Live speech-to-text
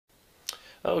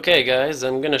Okay guys,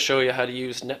 I'm going to show you how to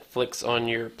use Netflix on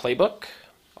your PlayBook.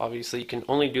 Obviously you can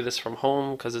only do this from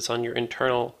home because it's on your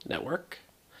internal network.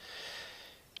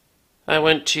 I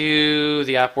went to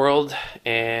the app world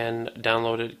and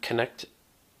downloaded Connect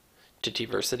to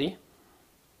Tversity,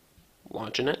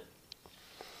 launching it.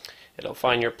 It'll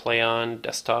find your Playon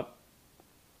desktop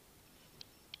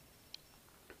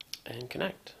and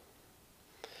connect.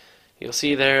 You'll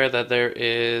see there that there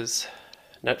is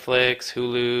Netflix,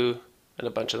 Hulu, and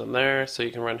a bunch of them there, so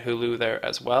you can run Hulu there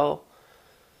as well.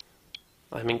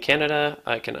 I'm in Canada,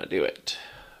 I cannot do it.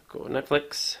 Go to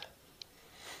Netflix.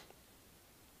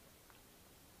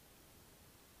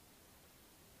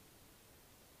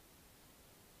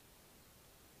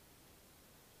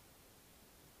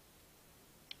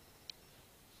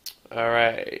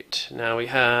 Alright, now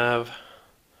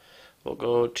we'll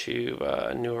go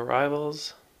to new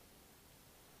arrivals.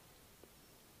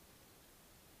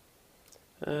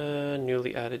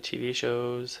 Newly added TV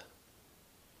shows.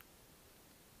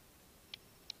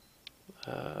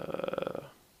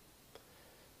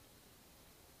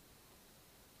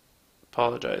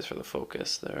 Apologize for the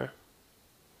focus there.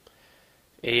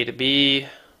 A to B.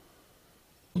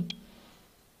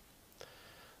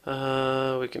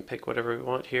 We can pick whatever we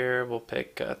want here. We'll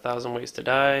pick 1,000 Ways to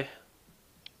Die.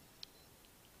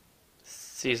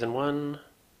 Season 1.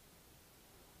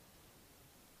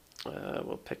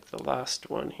 We'll pick the last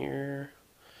one here.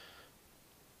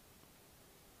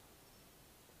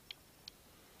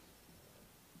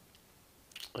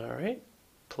 Alright,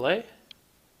 play.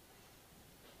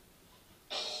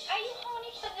 Are you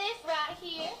horny for this right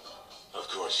here? Of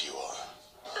course you are.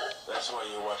 That's why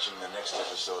you're watching the next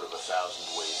episode of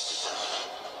 1,000 Ways to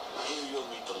Die. Here you'll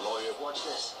meet the lawyer, watch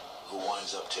this, who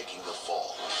winds up taking the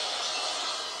fall.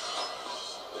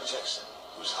 The Texan,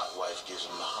 whose hot wife gives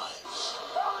him the hives.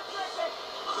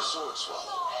 The sword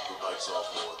swallow, who bites off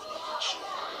more than he can chew.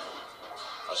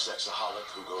 A sexaholic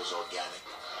who goes organic.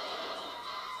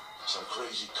 Some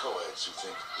crazy co-eds who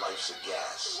think life's a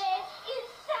gas. This is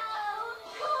so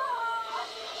cool!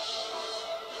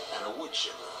 And a wood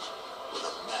chipper with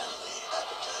a manly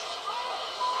appetite.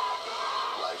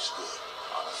 Life's good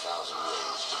on 1,000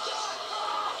 Ways to Die.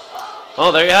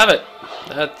 Oh, there you have it.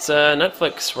 That's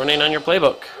Netflix running on your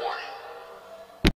PlayBook.